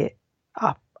take it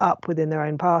up within their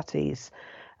own parties.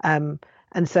 And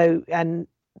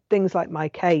things like my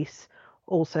case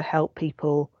also help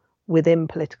people within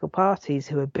political parties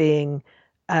who are being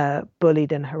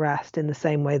bullied and harassed in the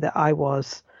same way that I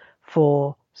was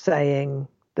for saying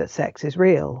that sex is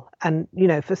real. And,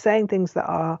 for saying things that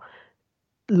are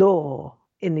law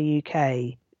in the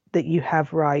UK, that you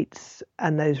have rights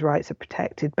and those rights are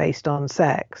protected based on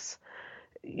sex.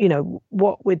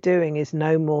 What we're doing is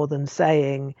no more than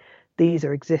saying these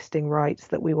are existing rights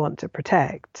that we want to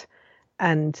protect.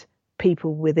 And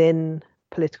people within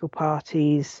political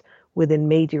parties, within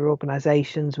media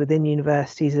organisations, within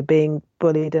universities, are being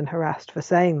bullied and harassed for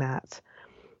saying that.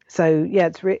 So yeah,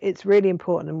 it's really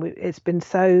important, and it's been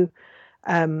so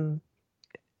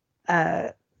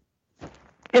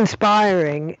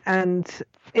inspiring and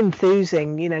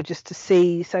enthusing, just to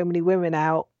see so many women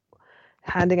out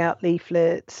handing out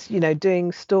leaflets,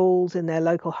 doing stalls in their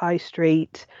local high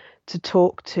street to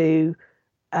talk to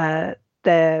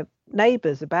their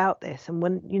neighbours about this. And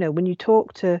when you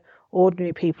talk to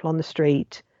ordinary people on the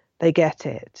street, they get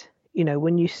it.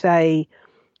 When you say,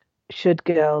 should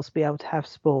girls be able to have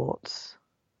sports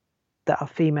that are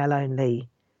female only,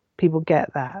 people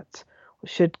get that.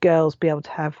 Should girls be able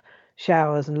to have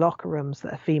showers and locker rooms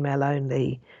that are female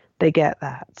only, they get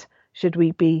that. Should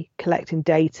we be collecting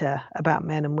data about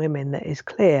men and women that is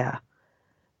clear?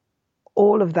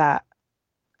 All of that,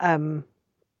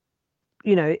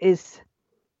 it's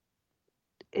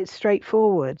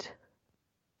straightforward.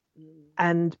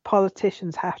 And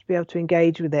politicians have to be able to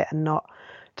engage with it and not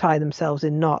tie themselves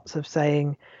in knots of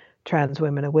saying trans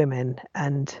women are women,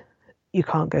 and you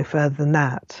can't go further than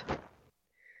that.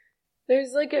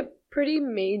 There's like a pretty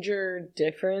major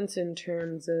difference in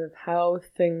terms of how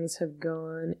things have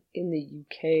gone in the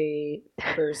UK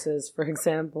versus, for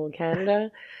example,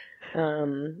 Canada. UK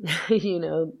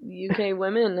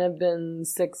women have been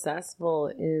successful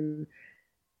in,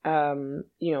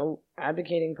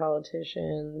 advocating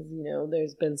politicians.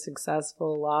 There's been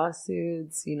successful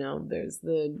lawsuits. There's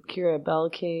the Keira Bell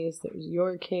case, there's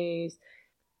your case.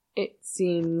 It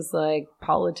seems like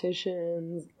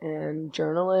politicians and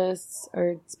journalists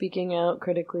are speaking out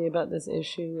critically about this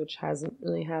issue, which hasn't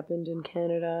really happened in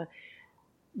Canada.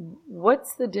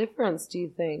 What's the difference, do you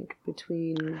think,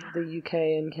 between the UK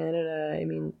and Canada? I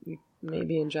mean,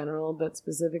 maybe in general, but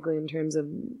specifically in terms of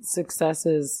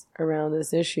successes around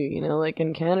this issue. Like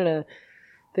in Canada,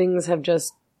 things have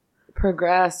just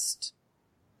progressed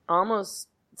almost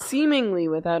seemingly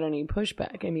without any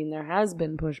pushback. I mean, there has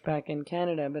been pushback in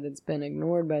Canada, but it's been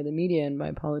ignored by the media and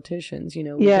by politicians. We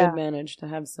did manage to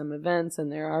have some events,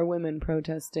 and there are women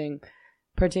protesting,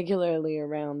 particularly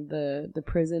around the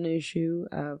prison issue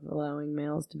of allowing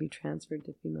males to be transferred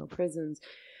to female prisons.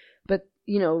 But,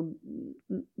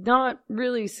 not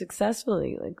really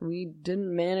successfully. Like, we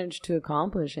didn't manage to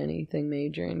accomplish anything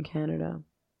major in Canada.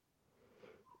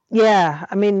 Yeah,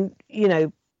 I mean,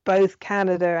 both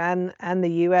Canada and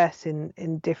the US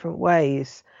in different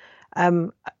ways.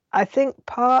 I think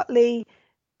partly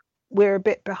we're a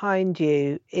bit behind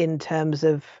you in terms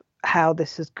of how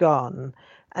this has gone.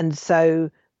 And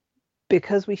so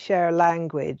because we share a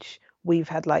language, we've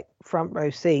had like front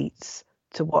row seats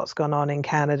to what's gone on in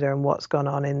Canada and what's gone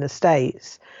on in the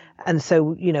States. And so,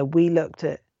 we looked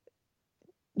at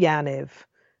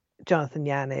Jonathan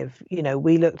Yaniv,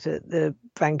 we looked at the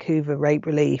Vancouver rape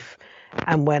relief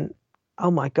and went,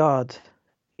 oh my God,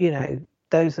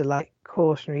 those are like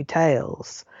cautionary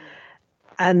tales.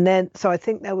 And then, so I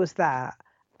think there was that.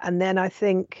 And then I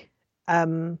think,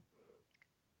 we're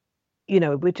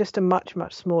just a much,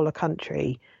 much smaller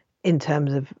country in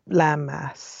terms of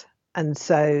landmass. And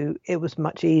so it was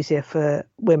much easier for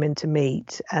women to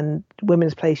meet. And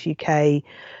Women's Place UK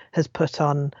has put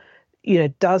on,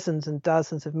 dozens and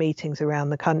dozens of meetings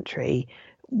around the country,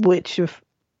 which have,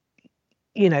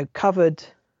 covered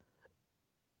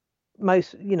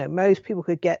most people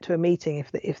could get to a meeting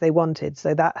if they wanted.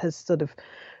 So that has sort of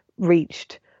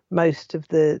reached most of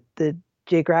the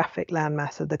geographic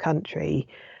landmass of the country.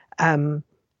 And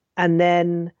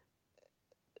then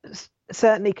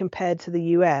certainly compared to the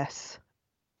US,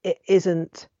 it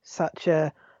isn't such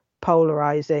a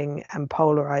polarizing and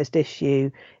polarized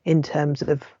issue in terms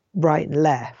of right and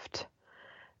left.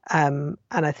 And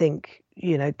I think,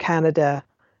 Canada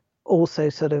also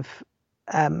sort of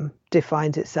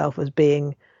defines itself as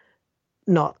being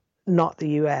not the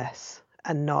US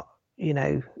and not,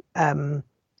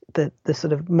 the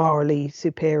sort of morally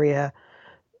superior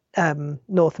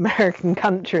North American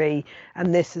country.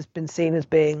 And this has been seen as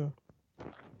being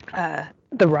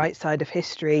the right side of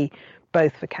history,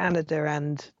 both for Canada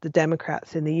and the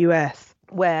Democrats in the US,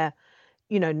 where,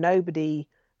 nobody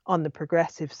on the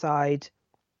progressive side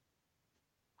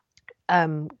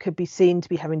could be seen to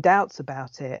be having doubts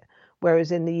about it.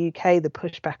 Whereas in the UK, the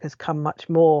pushback has come much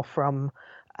more from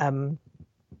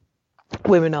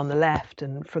women on the left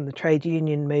and from the trade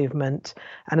union movement.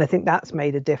 And I think that's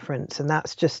made a difference. And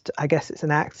that's just, I guess it's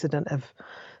an accident of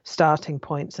starting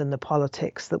points and the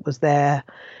politics that was there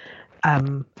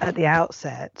at the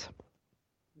outset.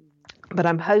 But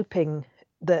I'm hoping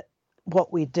that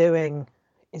what we're doing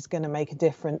is going to make a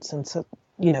difference, and so,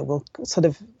 will sort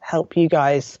of help you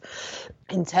guys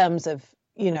in terms of,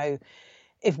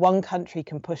 if one country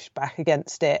can push back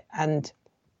against it and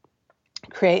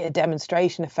create a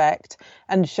demonstration effect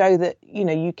and show that, you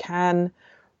know, you can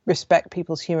respect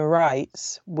people's human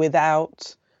rights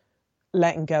without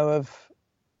letting go of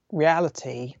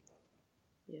reality,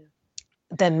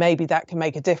 then maybe that can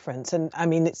make a difference. And I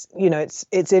mean, it's, you know, it's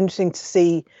interesting to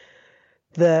see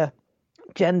the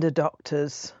gender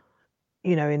doctors,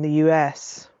 you know, in the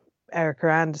US,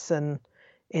 Erica Anderson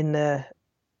in the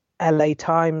LA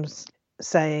Times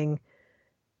saying,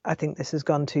 I think this has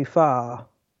gone too far.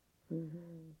 Mm-hmm.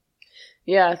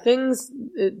 Yeah,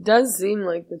 it does seem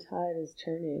like the tide is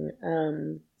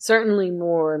turning. Certainly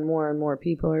more and more and more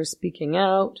people are speaking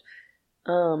out.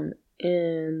 And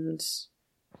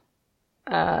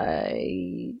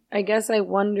I guess I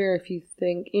wonder if you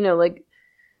think, you know, like,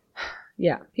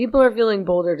 yeah, people are feeling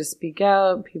bolder to speak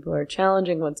out. People are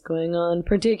challenging what's going on,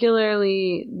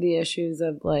 particularly the issues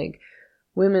of like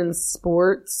women's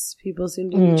sports. People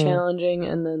seem to be challenging,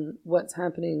 and then what's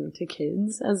happening to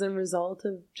kids as a result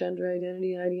of gender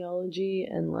identity ideology,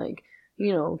 and like,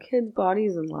 you know, kids'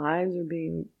 bodies and lives are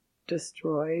being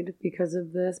destroyed because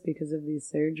of this, because of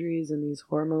these surgeries and these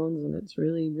hormones, and it's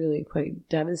really, really quite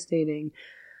devastating.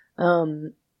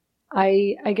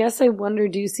 I guess I wonder,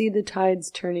 do you see the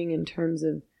tides turning in terms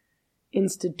of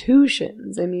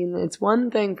institutions? I mean, it's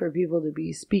one thing for people to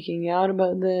be speaking out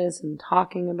about this and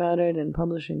talking about it and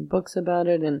publishing books about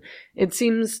it, and it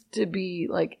seems to be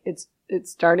like it's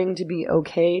starting to be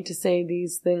okay to say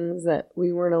these things that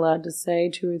we weren't allowed to say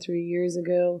 2 or 3 years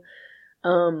ago.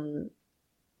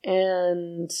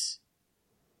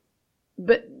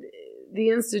 But the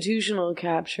institutional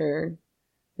capture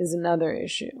is another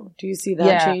issue. Do you see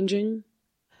that changing?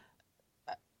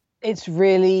 It's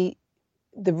really,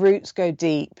 the roots go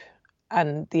deep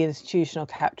and the institutional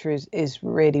capture is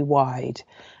really wide.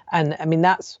 And I mean,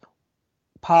 that's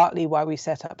partly why we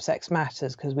set up Sex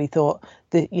Matters, because we thought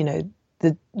that, you know,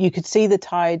 you could see the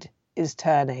tide is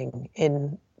turning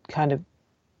in kind of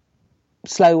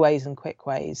slow ways and quick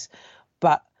ways,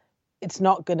 but it's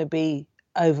not going to be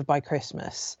over by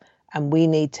Christmas. And we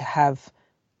need to have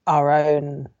our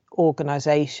own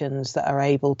organizations that are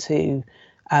able to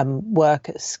work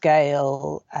at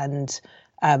scale and,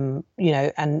 you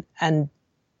know, and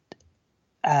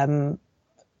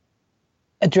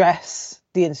address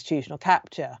the institutional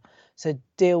capture. So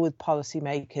deal with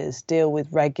policymakers, deal with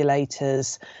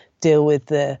regulators, deal with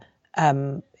the,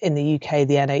 in the UK,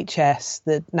 the NHS,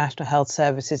 the National Health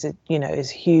Service is, you know, is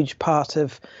a huge part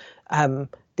of the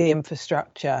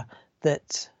infrastructure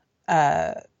that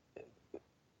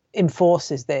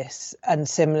enforces this, and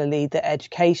similarly the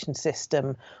education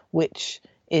system, which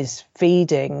is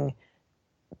feeding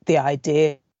the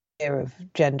idea of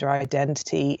gender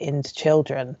identity into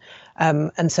children,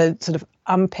 and so sort of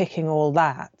unpicking all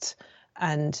that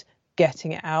and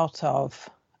getting it out of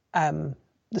the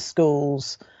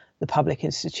schools, the public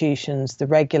institutions, the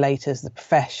regulators, the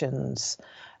professions,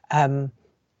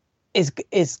 is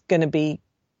going to be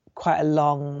quite a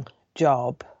long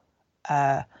job.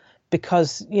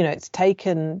 Because, you know, it's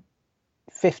taken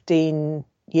 15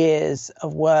 years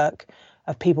of work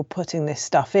of people putting this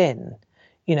stuff in.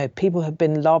 You know, people have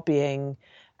been lobbying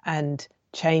and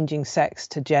changing sex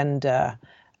to gender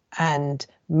and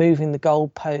moving the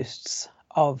goalposts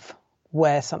of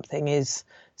where something is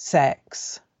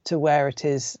sex to where it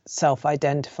is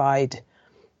self-identified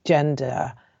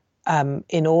gender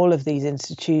in all of these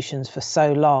institutions for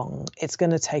so long. It's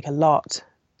going to take a lot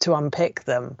to unpick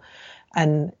them.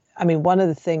 And I mean, one of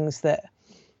the things that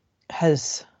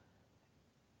has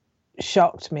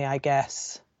shocked me, I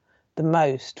guess, the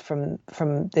most from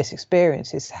this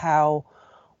experience is how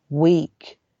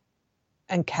weak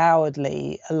and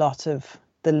cowardly a lot of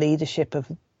the leadership of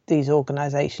these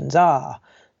organizations are.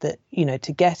 That, you know,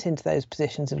 to get into those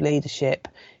positions of leadership,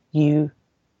 you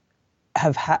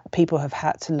have people have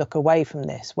had to look away from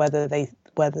this, whether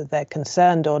they're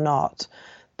concerned or not.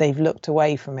 They've looked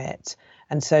away from it.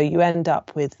 And so you end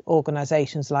up with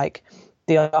organizations like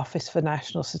the Office for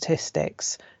National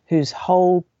Statistics, whose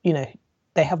whole, you know,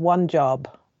 they have one job,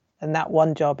 and that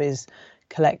one job is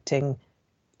collecting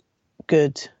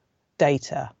good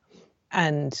data.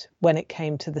 And when it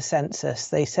came to the census,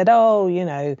 they said, oh, you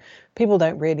know, people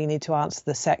don't really need to answer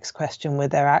the sex question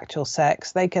with their actual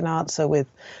sex. They can answer with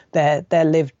their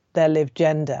lived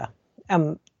gender.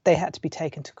 They had to be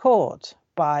taken to court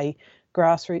by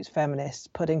grassroots feminists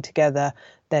putting together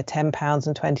their £10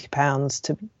 and £20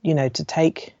 to, you know, to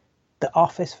take the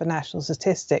Office for National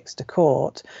Statistics to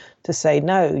court to say,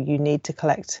 no, you need to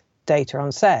collect data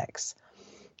on sex.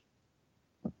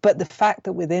 But the fact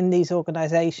that within these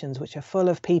organizations, which are full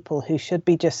of people who should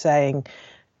be just saying,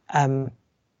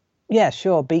 yeah,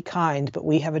 sure, be kind, but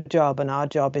we have a job, and our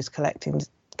job is collecting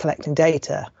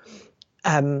data.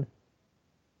 Though,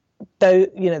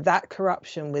 that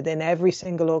corruption within every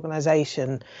single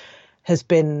organisation has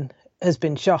been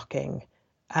shocking,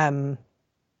 and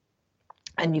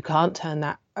you can't turn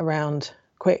that around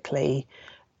quickly.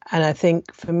 And I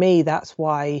think for me, that's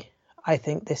why I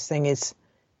think this thing is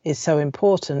so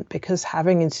important, because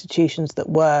having institutions that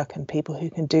work and people who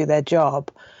can do their job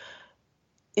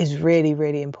is really,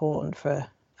 really important for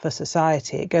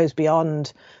society. It goes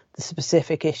beyond the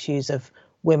specific issues of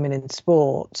women in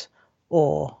sport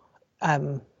or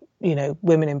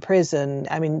women in prison.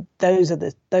 I mean, those are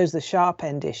the sharp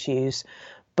end issues,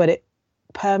 but it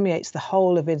permeates the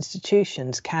whole of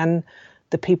institutions. Can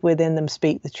the people within them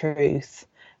speak the truth,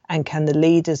 and can the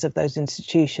leaders of those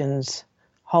institutions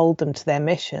hold them to their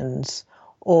missions,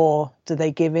 or do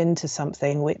they give in to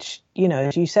something which,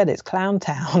 as you said, it's clown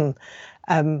town?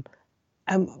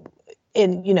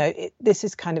 This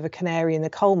is kind of a canary in the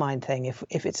coal mine thing.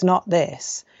 If it's not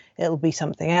this, it'll be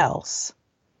something else.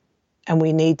 And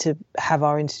we need to have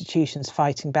our institutions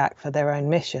fighting back for their own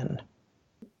mission.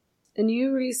 And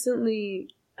you recently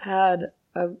had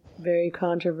a very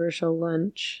controversial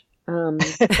lunch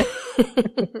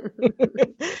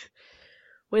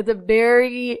with a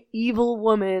very evil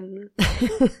woman,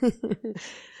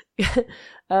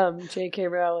 J.K.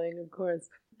 Rowling, of course.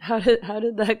 How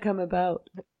did that come about?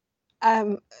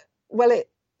 Well,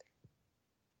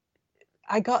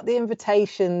 I got the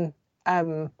invitation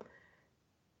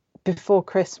before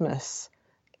Christmas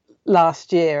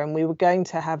last year, and we were going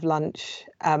to have lunch.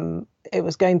 It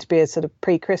was going to be a sort of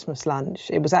pre-Christmas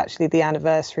lunch. It was actually the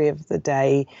anniversary of the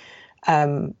day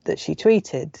that she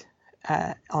tweeted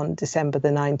on December the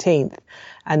 19th,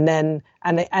 and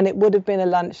it would have been a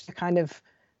lunch to kind of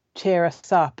cheer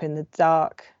us up in the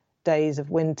dark days of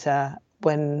winter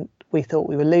when we thought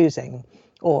we were losing,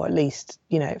 or at least,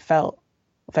 it felt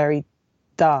very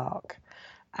dark.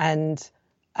 And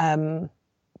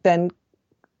then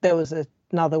there was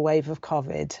another wave of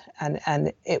COVID,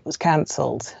 and it was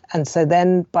cancelled. And so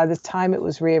then by the time it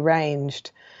was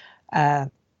rearranged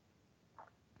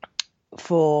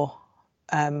for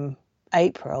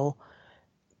April,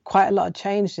 quite a lot had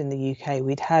changed in the UK.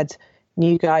 We'd had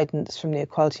new guidance from the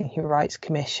Equality and Human Rights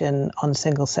Commission on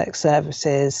single-sex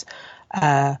services.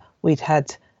 We'd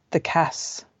had the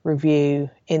CAS review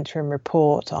interim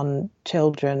report on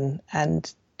children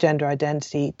and gender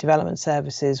identity development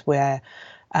services, where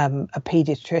a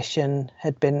paediatrician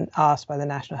had been asked by the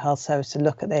National Health Service to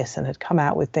look at this and had come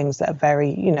out with things that are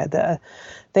very, that are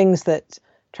things that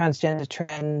Transgender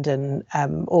Trend and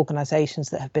organisations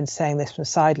that have been saying this from the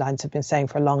sidelines have been saying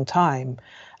for a long time.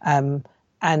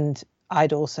 And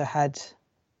I'd also had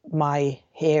my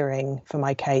hearing for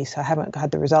my case. I haven't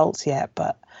had the results yet,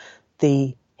 but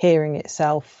the hearing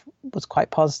itself was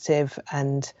quite positive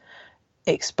and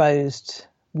exposed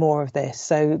more of this.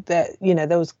 So that,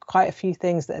 there was quite a few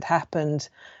things that had happened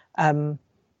that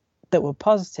were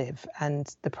positive, and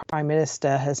the Prime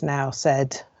Minister has now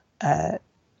said,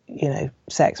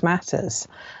 sex matters.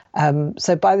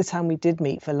 So by the time we did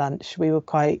meet for lunch, we were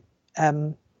quite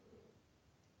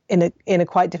in a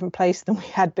quite different place than we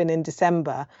had been in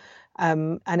December,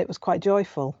 and it was quite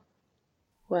joyful.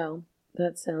 Well,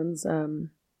 that sounds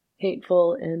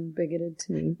hateful and bigoted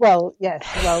to me. Well, yes.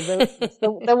 Well,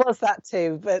 there was that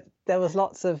too, but there was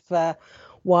lots of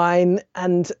wine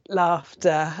and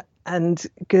laughter and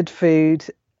good food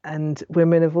and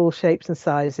women of all shapes and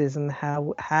sizes. And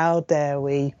how dare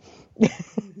we?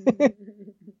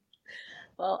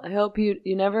 Well, I hope you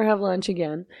never have lunch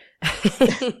again.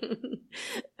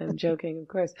 I'm joking, of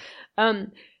course.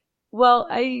 Well,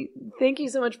 I thank you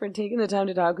so much for taking the time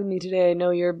to talk with me today. I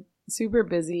know you're super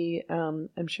busy.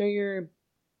 I'm sure you're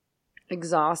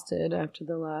exhausted after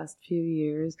the last few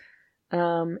years.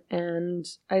 And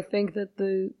I think that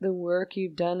the work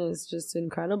you've done is just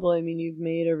incredible. I mean, you've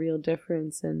made a real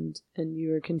difference, and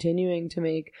you are continuing to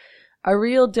make a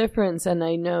real difference. And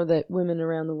I know that women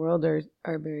around the world are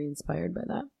very inspired by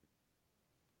that.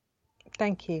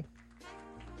 Thank you.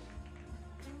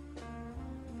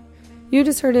 You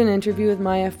just heard an interview with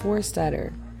Maya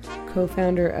Forstater,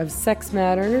 co-founder of Sex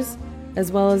Matters,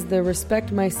 as well as the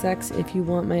Respect My Sex If You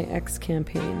Want My Ex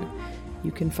campaign.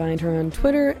 You can find her on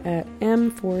Twitter at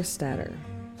 @mforstater.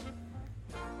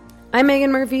 I'm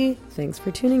Meghan Murphy. Thanks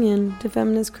for tuning in to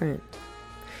Feminist Current.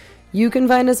 You can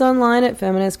find us online at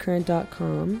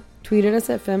feministcurrent.com, tweet at us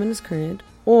at feministcurrent,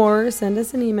 or send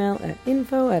us an email at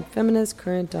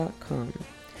info@feministcurrent.com.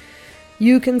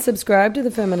 You can subscribe to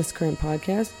the Feminist Current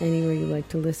podcast anywhere you like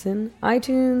to listen: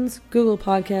 iTunes, Google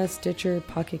Podcasts, Stitcher,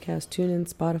 Pocket Cast, TuneIn,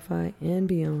 Spotify, and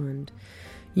beyond.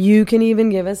 You can even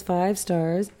give us 5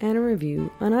 stars and a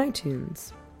review on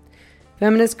iTunes.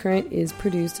 Feminist Current is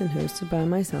produced and hosted by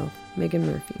myself, Meghan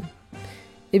Murphy.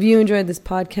 If you enjoyed this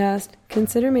podcast,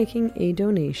 consider making a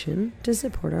donation to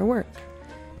support our work.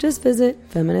 Just visit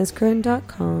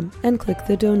feministcurrent.com and click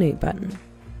the donate button.